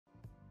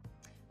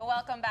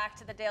Welcome back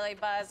to the Daily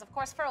Buzz. Of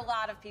course, for a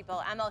lot of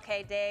people,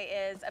 MLK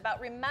Day is about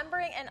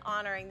remembering and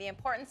honoring the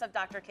importance of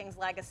Dr. King's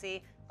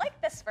legacy, like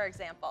this, for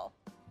example.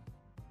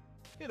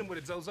 Hit him with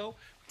it, Zozo.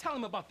 Tell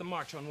him about the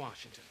March on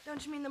Washington.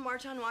 Don't you mean the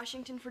March on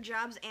Washington for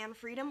Jobs and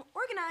Freedom,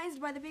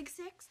 organized by the Big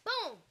Six?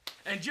 Boom!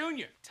 And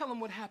Junior, tell him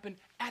what happened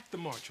at the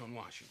March on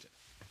Washington.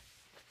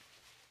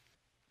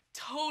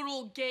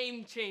 Total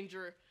game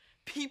changer.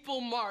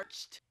 People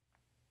marched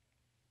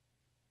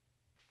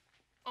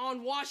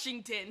on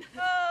Washington.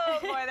 Oh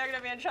boy, they're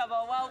gonna be in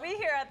trouble. Well, we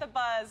here at The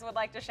Buzz would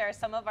like to share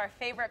some of our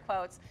favorite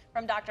quotes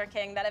from Dr.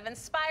 King that have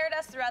inspired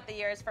us throughout the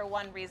years for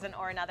one reason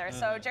or another.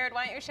 So Jared,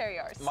 why don't you share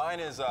yours? Mine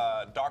is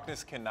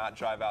darkness cannot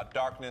drive out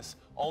darkness.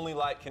 Only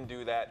light can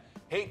do that.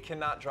 Hate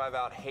cannot drive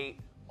out hate.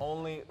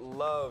 Only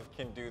love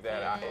can do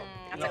that.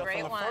 That's a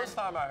great from the one. first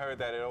time I heard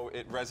that,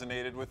 it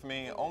resonated with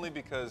me, only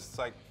because it's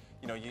like,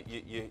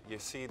 you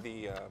see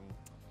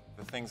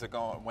the things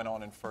that went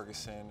on in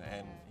Ferguson,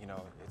 and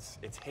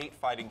it's hate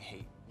fighting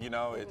hate.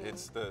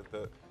 It's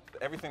the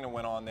everything that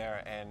went on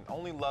there, and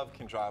only love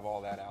can drive all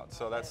that out.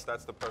 So that's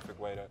the perfect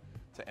way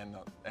to end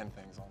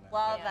things on that.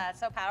 Love that.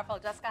 So powerful.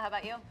 Jessica, how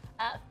about you?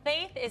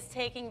 Faith is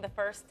taking the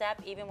first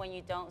step even when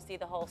you don't see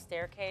the whole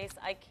staircase.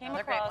 I came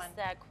Another great across one.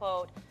 that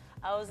quote.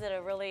 I was at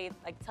a really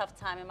tough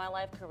time in my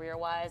life,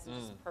 career-wise and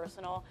just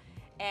personal,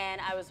 and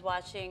I was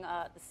watching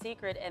The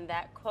Secret, and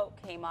that quote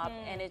came up,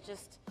 and it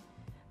just,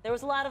 there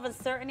was a lot of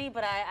uncertainty,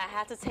 but I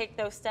had to take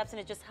those steps,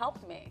 and it just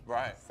helped me.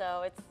 Right.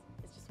 So it's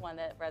just one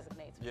that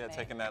resonates with me. Yeah,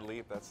 taking that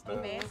leap, that's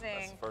the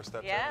first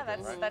step. Yeah, to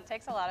everything, right? that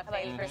takes a lot of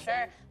faith for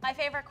sure. My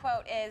favorite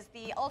quote is,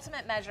 "The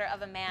ultimate measure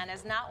of a man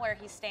is not where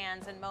he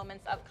stands in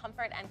moments of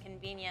comfort and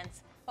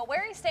convenience, but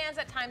where he stands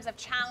at times of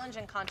challenge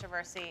and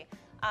controversy."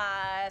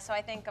 So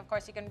I think, of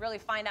course, you can really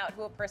find out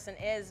who a person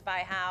is by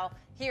how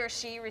he or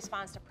she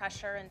responds to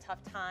pressure in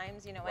tough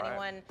times.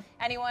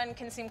 Anyone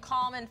can seem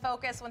calm and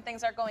focused when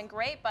things are going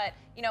great, but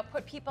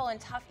put people in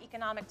tough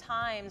economic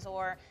times,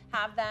 or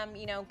have them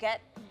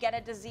get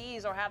a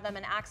disease, or have them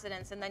in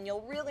accidents, and then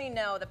you'll really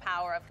know the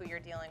power of who you're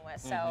dealing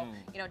with. So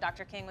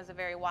Dr. King was a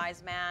very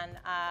wise man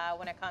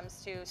when it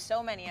comes to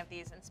so many of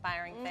these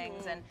inspiring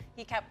things, and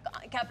he kept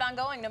on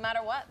going no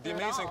matter what. The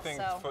amazing thing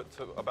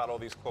about all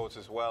these quotes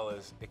as well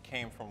is it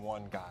came from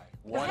one guy,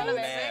 one Right.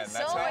 man. So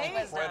That's how much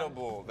wisdom.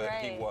 incredible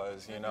that he Right.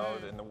 was, and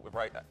the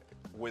right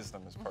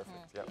wisdom is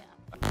perfect. Yep.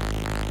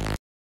 Yeah.